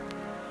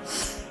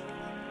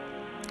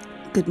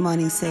Good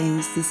morning,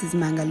 saints. This is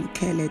Manga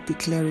Lukele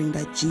declaring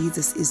that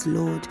Jesus is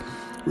Lord.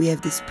 We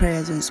have these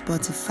prayers on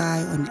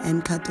Spotify, on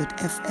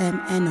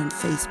Anchor.fm, and on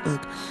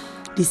Facebook.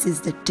 This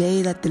is the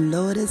day that the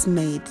Lord has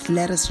made.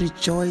 Let us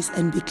rejoice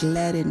and be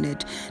glad in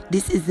it.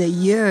 This is the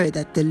year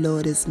that the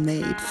Lord has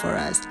made for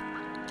us.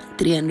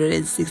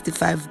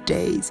 365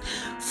 days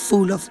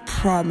full of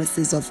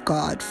promises of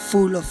God,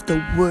 full of the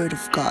word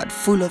of God,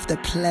 full of the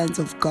plans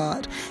of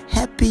God.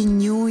 Happy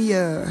New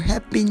Year.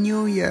 Happy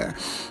New Year.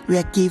 We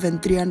are given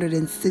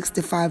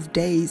 365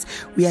 days.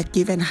 We are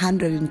given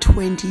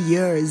 120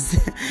 years.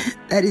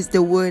 That is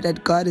the word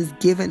that God has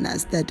given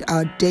us, that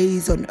our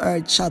days on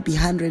earth shall be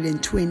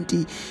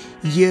 120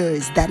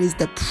 years. That is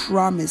the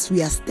promise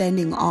we are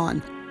standing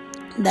on.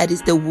 That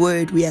is the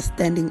word we are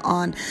standing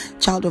on.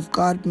 Child of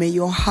God, may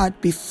your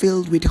heart be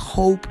filled with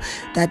hope.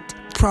 That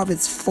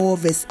Proverbs 4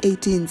 verse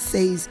 18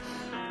 says,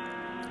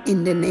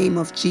 in the name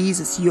of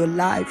Jesus, your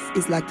life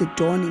is like the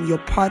dawning, your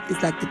path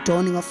is like the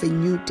dawning of a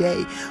new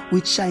day,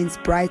 which shines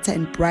brighter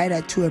and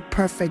brighter to a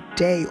perfect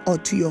day, or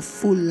to your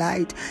full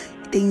light.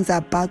 Things are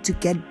about to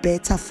get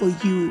better for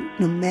you,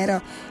 no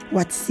matter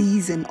what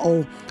season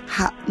or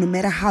no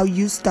matter how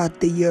you start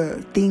the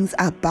year. Things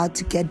are about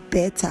to get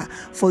better.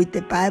 For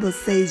the Bible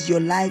says your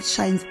life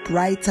shines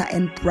brighter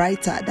and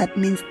brighter. That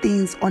means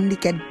things only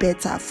get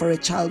better for a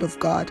child of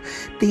God.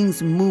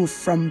 Things move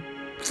from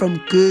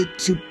good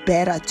to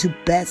better to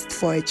best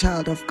for a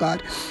child of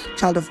God.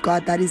 Child of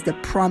God, that is the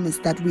promise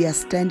that we are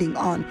standing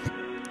on.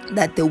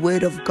 That the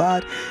word of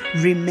God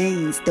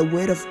remains. The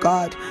word of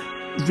God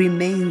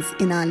remains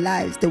in our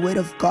lives. The word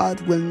of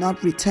God will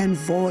not return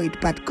void,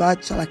 but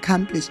God shall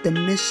accomplish the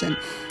mission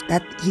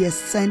that He has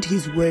sent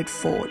His word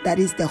for. That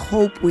is the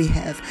hope we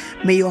have.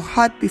 May your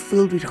heart be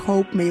filled with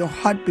hope. May your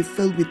heart be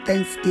filled with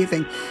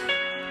thanksgiving.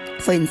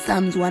 For in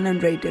Psalms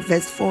 100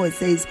 verse 4 it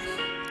says,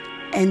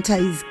 enter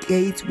His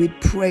gates with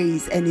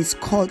praise and His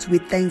courts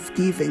with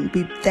thanksgiving.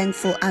 Be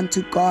thankful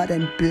unto God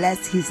and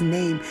bless His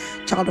name.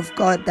 Child of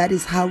God, that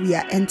is how we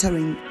are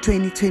entering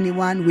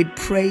 2021, with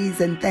praise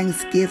and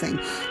thanksgiving.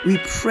 We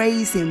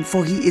praise Him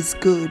for He is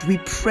good. We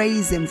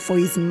praise Him for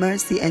His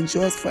mercy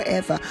endures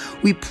forever.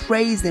 We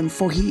praise Him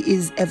for He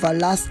is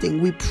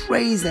everlasting. We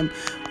praise Him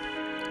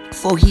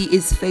for He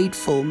is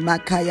faithful.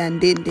 Greater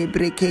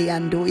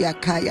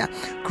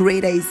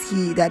is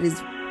He that is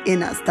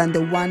in us than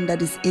the one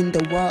that is in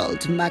the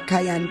world.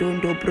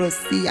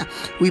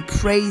 We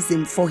praise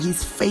Him for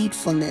His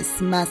faithfulness.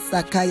 Child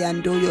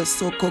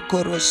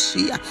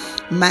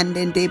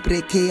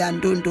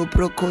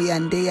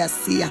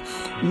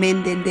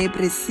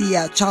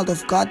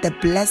of God, the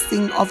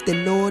blessing of the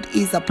Lord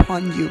is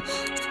upon you.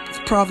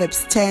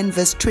 Proverbs 10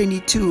 verse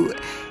 22.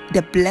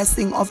 The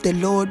blessing of the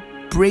Lord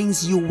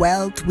brings you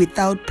wealth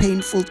without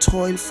painful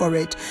toil for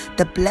it.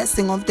 The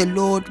blessing of the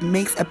Lord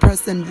makes a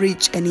person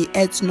rich, and he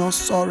adds no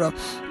sorrow.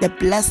 The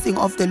blessing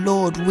of the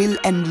Lord will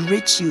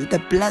enrich you. The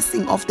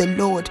blessing of the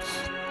Lord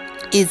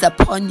is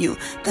upon you.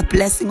 The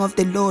blessing of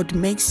the Lord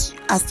makes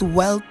us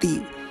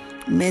wealthy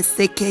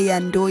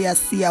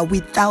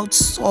without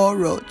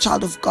sorrow.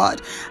 Child of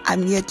God,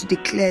 I'm here to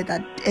declare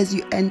that as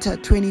you enter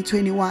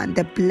 2021,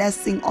 the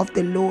blessing of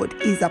the Lord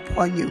is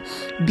upon you.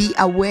 Be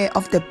aware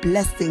of the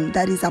blessing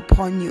that is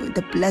upon you.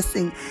 The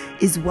blessing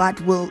is what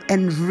will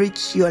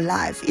enrich your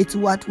life. It's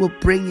what will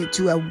bring you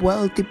to a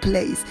wealthy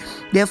place.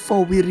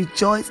 Therefore, we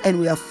rejoice and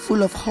we are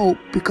full of hope,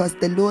 because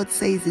the Lord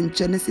says in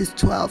Genesis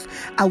 12,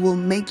 I will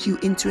make you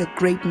into a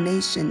great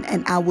nation,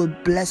 and I will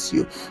bless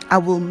you. I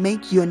will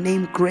make your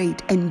name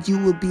great, and you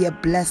will be a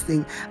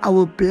blessing. I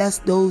will bless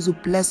those who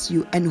bless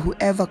you, and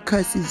whoever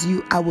curses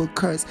you, I will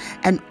curse,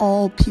 and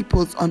all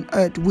peoples on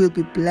earth will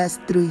be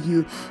blessed through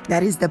you.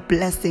 That is the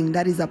blessing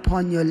that is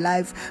upon your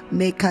life.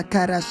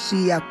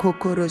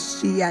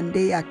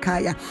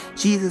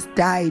 Jesus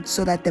died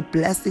so that the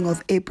blessing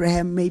of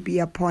Abraham may be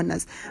upon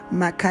us.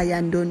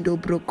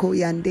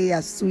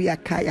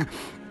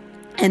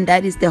 And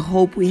that is the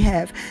hope we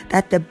have,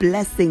 that the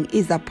blessing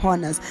is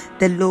upon us.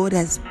 The Lord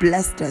has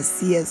blessed us.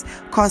 He has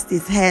caused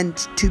His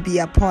hand to be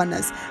upon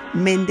us.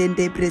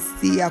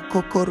 Mendendebresia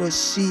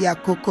kokoroshia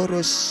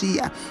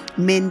kokoroshia.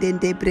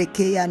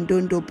 Mendendebrekea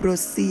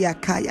ndondobrosia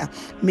kaya.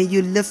 May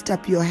you lift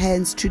up your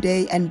hands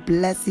today and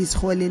bless His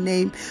holy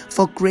name,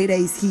 for greater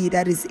is He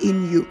that is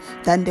in you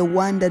than the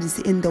one that is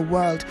in the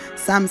world.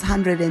 Psalms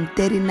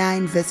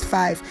 139 verse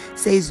 5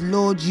 says,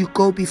 Lord, you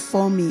go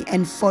before me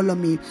and follow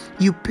me.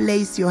 You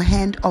place your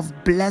hand of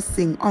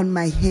blessing on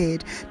my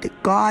head. The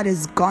God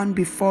has gone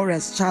before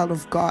us, child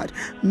of God.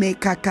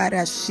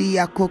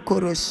 Mekakarashia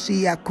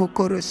kokoroshia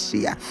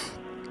kokoroshia.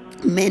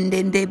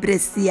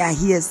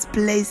 He has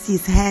placed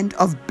His hand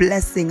of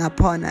blessing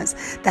upon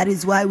us. That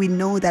is why we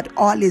know that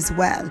all is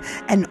well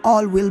and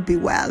all will be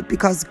well,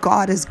 because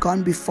God has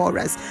gone before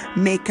us.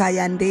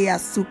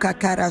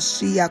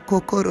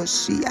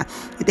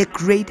 The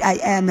great I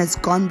am has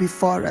gone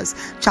before us.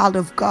 Child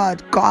of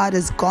God, God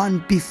has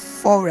gone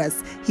before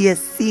us. He has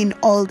seen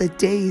all the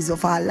days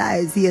of our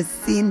lives. He has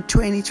seen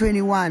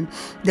 2021.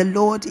 The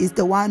Lord is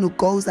the one who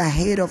goes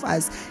ahead of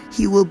us.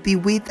 He will be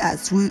with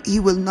us. He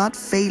will not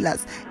fail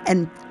us.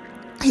 And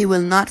He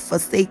will not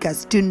forsake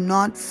us. Do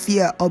not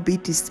fear or be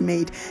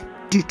dismayed.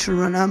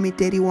 Deuteronomy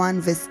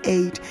 31 verse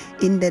 8,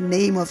 in the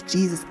name of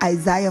Jesus.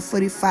 Isaiah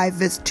 45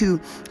 verse 2,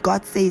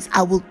 God says,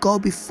 I will go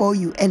before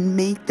you and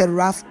make the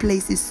rough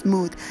places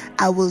smooth.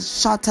 I will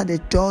shatter the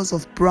doors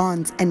of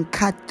bronze and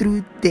cut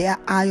through their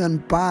iron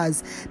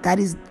bars. That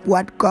is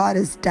what God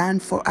has done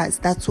for us.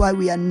 That's why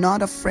we are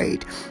not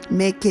afraid. In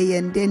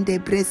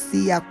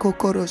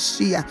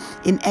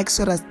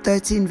Exodus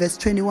 13 verse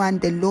 21,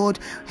 the Lord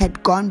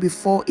had gone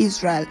before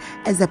Israel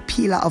as a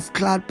pillar of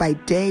cloud by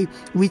day,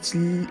 which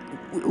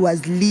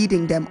was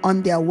leading them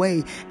on their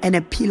way, and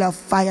a pillar of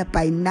fire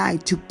by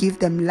night to give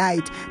them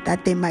light,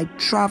 that they might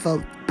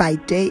travel by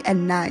day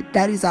and night.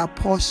 That is our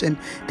portion.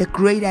 The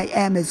great I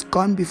Am has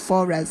gone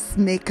before us.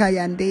 He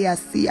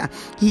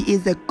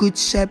is a good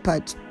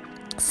shepherd.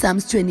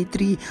 Psalms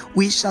 23,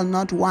 we shall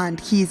not want.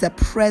 He is a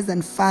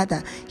present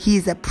Father. He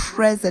is a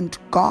present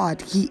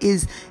God. He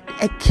is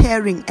a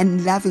caring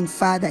and loving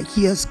Father.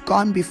 He has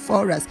gone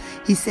before us.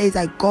 He says,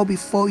 I go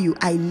before you.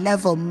 I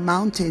level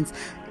mountains.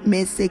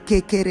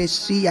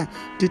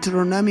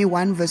 Deuteronomy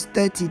 1 verse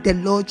 30, the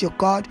Lord your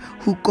God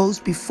who goes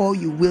before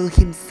you will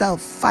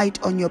himself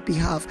fight on your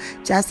behalf,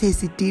 just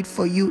as he did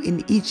for you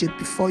in Egypt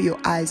before your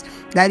eyes.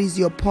 That is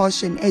your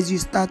portion as you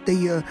start the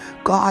year.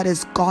 God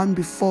has gone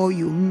before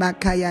you. He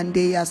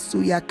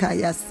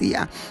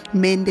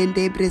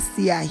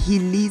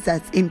leads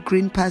us in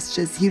green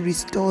pastures. He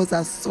restores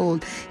our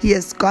soul. He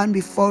has gone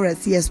before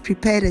us. He has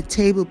prepared a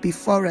table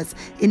before us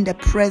in the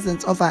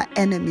presence of our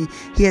enemy.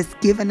 He has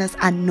given us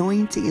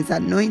anointing. Is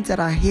anointed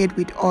our head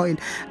with oil.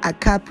 Our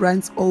cup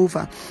runs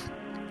over.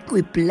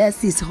 We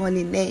bless his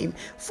holy name,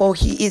 for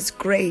he is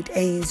great and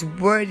he is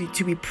worthy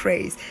to be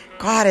praised.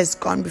 God has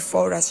gone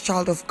before us,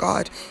 child of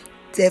God.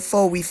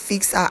 Therefore, we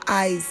fix our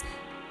eyes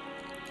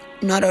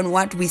not on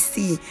what we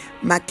see,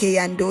 but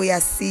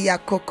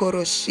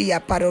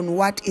on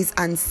what is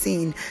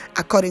unseen,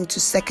 according to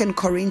 2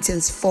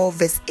 Corinthians 4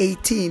 verse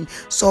 18.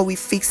 So we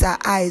fix our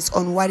eyes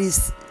on what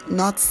is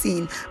not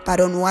seen, but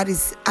on what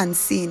is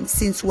unseen,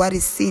 since what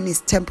is seen is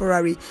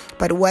temporary,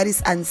 but what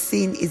is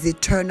unseen is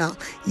eternal.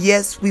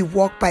 Yes, we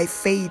walk by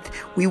faith.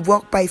 We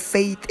walk by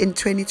faith in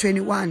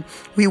 2021.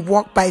 We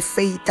walk by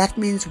faith. That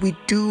means we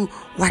do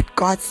what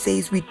God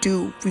says we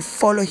do. We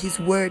follow his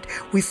word.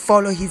 We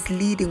follow his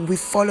leading. We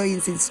follow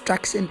his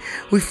instruction.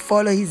 We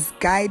follow his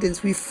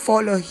guidance. We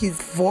follow his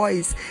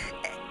voice.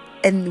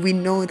 And we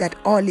know that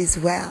all is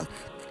well,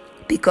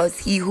 because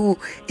he who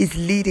is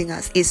leading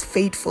us is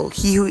faithful.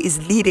 He who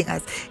is leading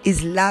us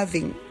is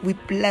loving. We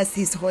bless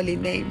his holy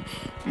name.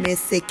 He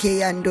says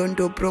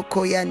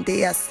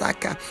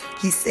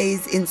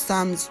in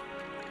Psalms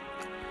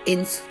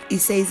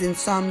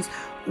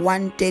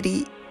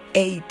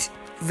 138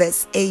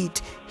 verse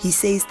 8, he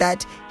says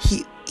that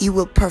he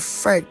will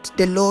perfect,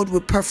 the Lord will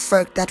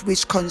perfect that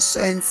which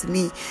concerns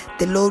me.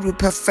 The Lord will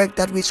perfect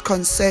that which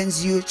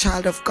concerns you,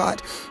 child of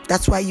God.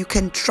 That's why you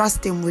can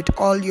trust him with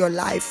all your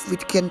life. You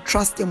can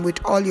trust him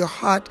with all your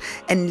heart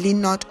and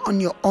lean not on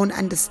your own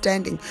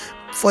understanding.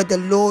 For the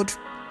Lord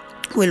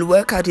will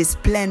work out his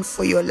plan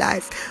for your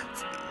life.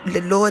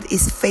 The Lord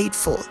is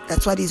faithful.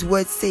 That's what his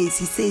word says.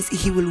 He says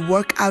he will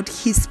work out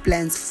his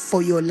plans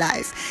for your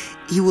life.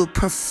 He will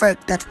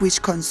perfect that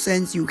which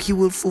concerns you. He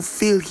will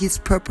fulfill his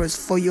purpose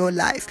for your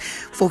life.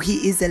 For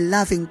he is a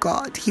loving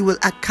God. He will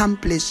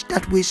accomplish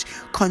that which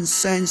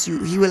concerns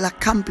you. He will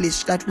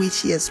accomplish that which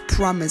he has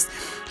promised.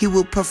 He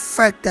will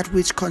perfect that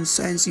which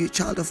concerns you,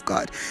 child of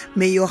God.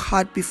 May your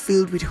heart be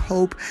filled with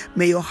hope.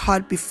 May your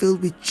heart be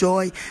filled with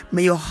joy.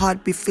 May your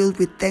heart be filled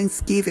with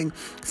thanksgiving.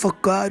 For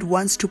God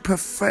wants to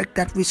perfect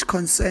that which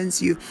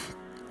concerns you.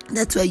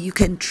 That's why you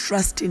can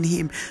trust in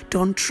him.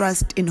 Don't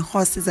trust in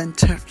horses and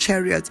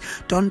chariots.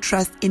 Don't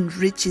trust in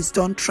riches.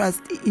 Don't trust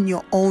in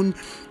your own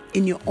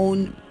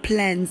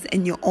plans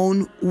and your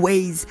own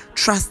ways.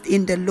 Trust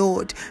in the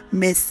Lord.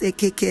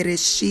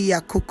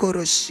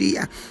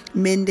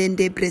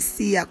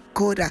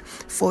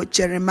 For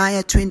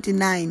Jeremiah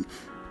 29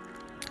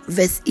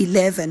 verse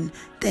 11.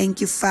 Thank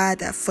you,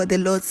 Father, for the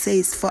Lord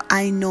says, for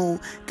I know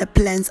the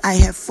plans I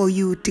have for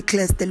you,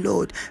 declares the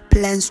Lord,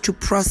 plans to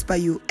prosper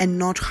you and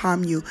not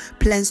harm you,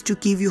 plans to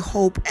give you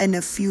hope and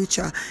a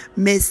future.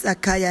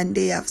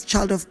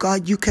 Child of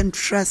God, you can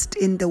trust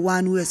in the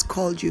one who has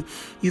called you.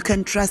 You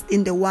can trust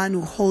in the one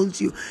who holds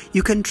you.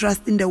 You can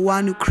trust in the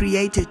one who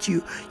created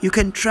you. You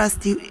can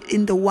trust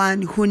in the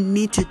one who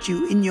knitted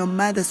you in your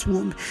mother's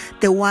womb,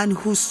 the one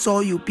who saw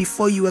you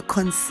before you were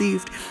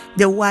conceived,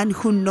 the one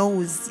who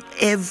knows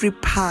every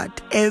part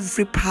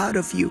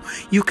of you.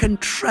 You can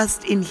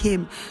trust in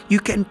him. You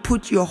can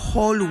put your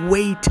whole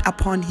weight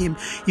upon him.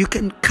 You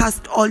can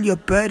cast all your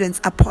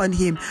burdens upon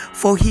him,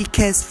 for he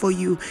cares for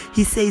you.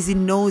 He says he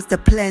knows the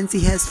plans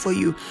he has for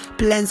you,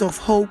 plans of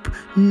hope,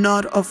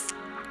 not of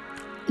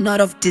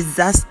not of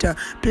disaster,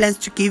 plans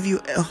to give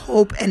you a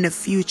hope and a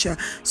future.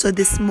 So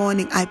this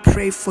morning I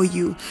pray for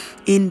you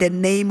in the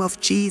name of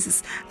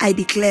Jesus. I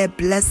declare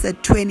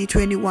blessed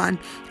 2021.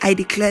 I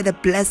declare the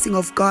blessing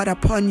of God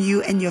upon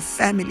you and your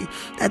family,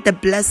 that the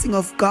blessing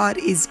of God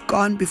is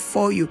gone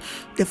before you.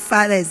 The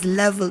Father has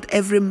leveled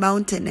every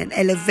mountain and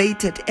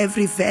elevated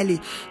every valley.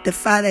 The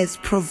Father has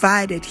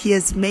provided. He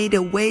has made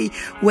a way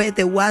where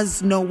there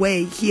was no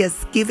way. He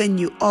has given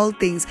you all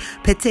things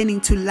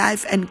pertaining to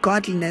life and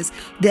godliness.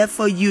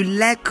 Therefore, you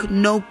lack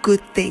no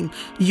good thing.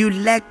 You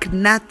lack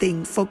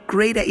nothing, for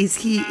greater is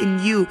He in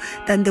you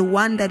than the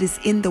one that is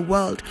in the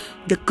world.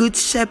 The good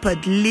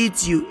shepherd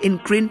leads you in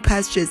green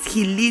pastures.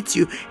 He leads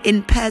you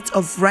in paths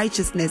of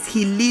righteousness.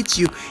 He leads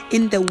you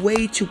in the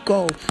way to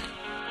go.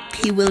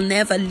 He will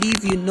never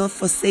leave you nor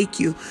forsake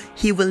you.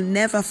 He will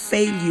never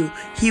fail you.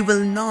 He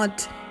will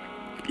not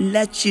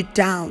let you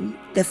down.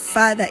 The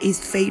Father is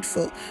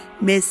faithful.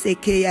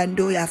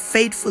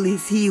 Faithful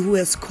is He who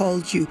has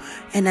called you.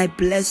 And I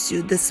bless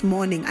you this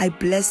morning. I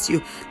bless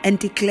you and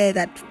declare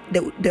that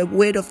the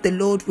word of the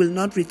Lord will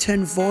not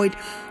return void,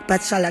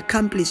 but shall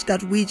accomplish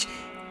that which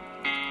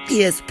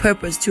He has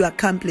purpose to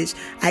accomplish.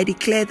 I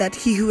declare that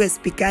He who has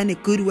begun a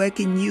good work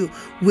in you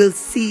will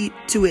see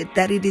to it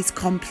that it is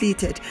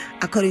completed,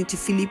 according to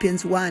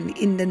Philippians 1,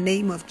 in the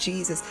name of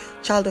Jesus.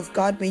 Child of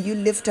God, may you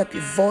lift up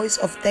your voice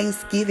of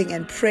thanksgiving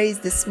and praise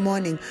this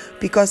morning,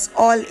 because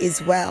all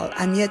is well.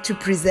 I'm here to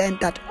present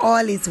that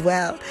all is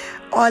well.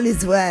 All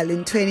is well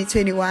in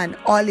 2021.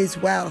 All is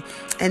well,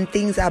 and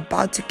things are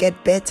about to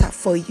get better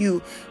for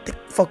you,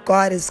 for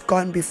God has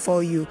gone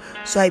before you.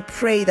 So I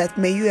pray that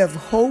may you have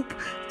hope,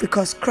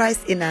 because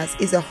Christ in us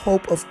is a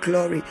hope of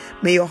glory.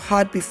 May your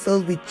heart be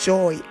filled with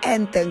joy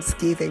and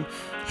thanksgiving.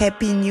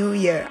 Happy New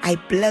Year. I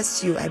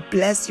bless you. I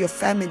bless your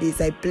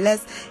families. I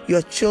bless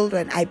your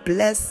children. I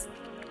bless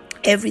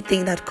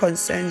everything that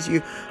concerns you.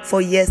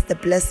 For yes, the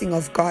blessing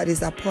of God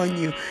is upon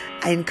you.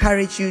 I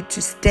encourage you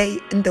to stay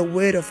in the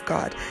word of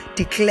God.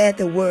 Declare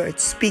the word.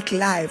 Speak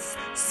life.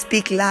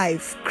 Speak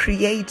life.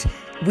 Create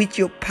with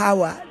your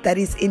power that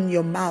is in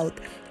your mouth.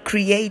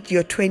 Create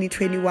your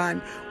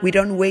 2021. We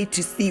don't wait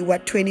to see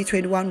what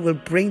 2021 will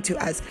bring to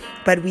us,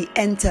 but we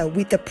enter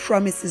with the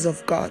promises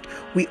of God.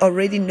 We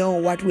already know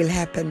what will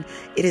happen.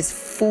 It is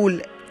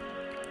full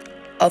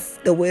of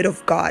the word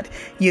of God.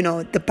 You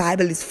know, the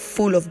Bible is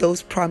full of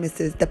those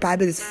promises. The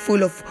Bible is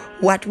full of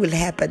what will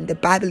happen. The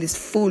Bible is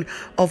full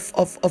of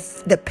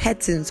the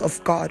patterns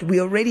of God. We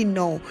already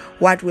know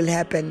what will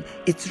happen.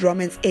 It's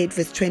Romans 8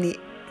 verse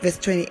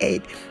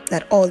 28,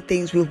 that all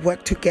things will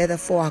work together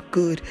for our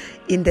good.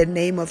 In the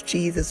name of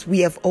Jesus, we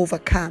have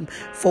overcome,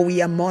 for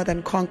we are more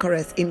than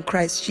conquerors in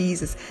Christ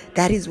Jesus.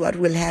 That is what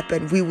will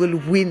happen. We will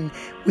win.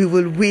 We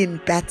will win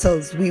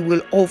battles. We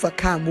will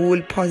overcome. We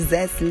will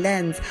possess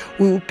lands.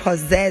 We will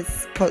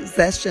possess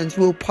possessions.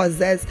 We will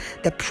possess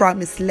the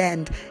promised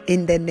land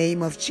in the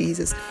name of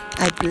Jesus.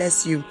 I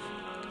bless you.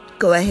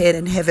 Go ahead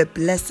and have a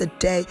blessed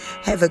day.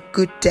 Have a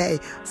good day,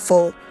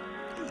 for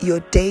your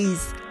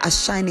days are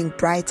shining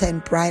brighter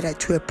and brighter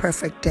to a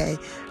perfect day.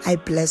 I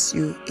bless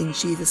you in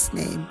Jesus'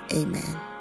 name. Amen.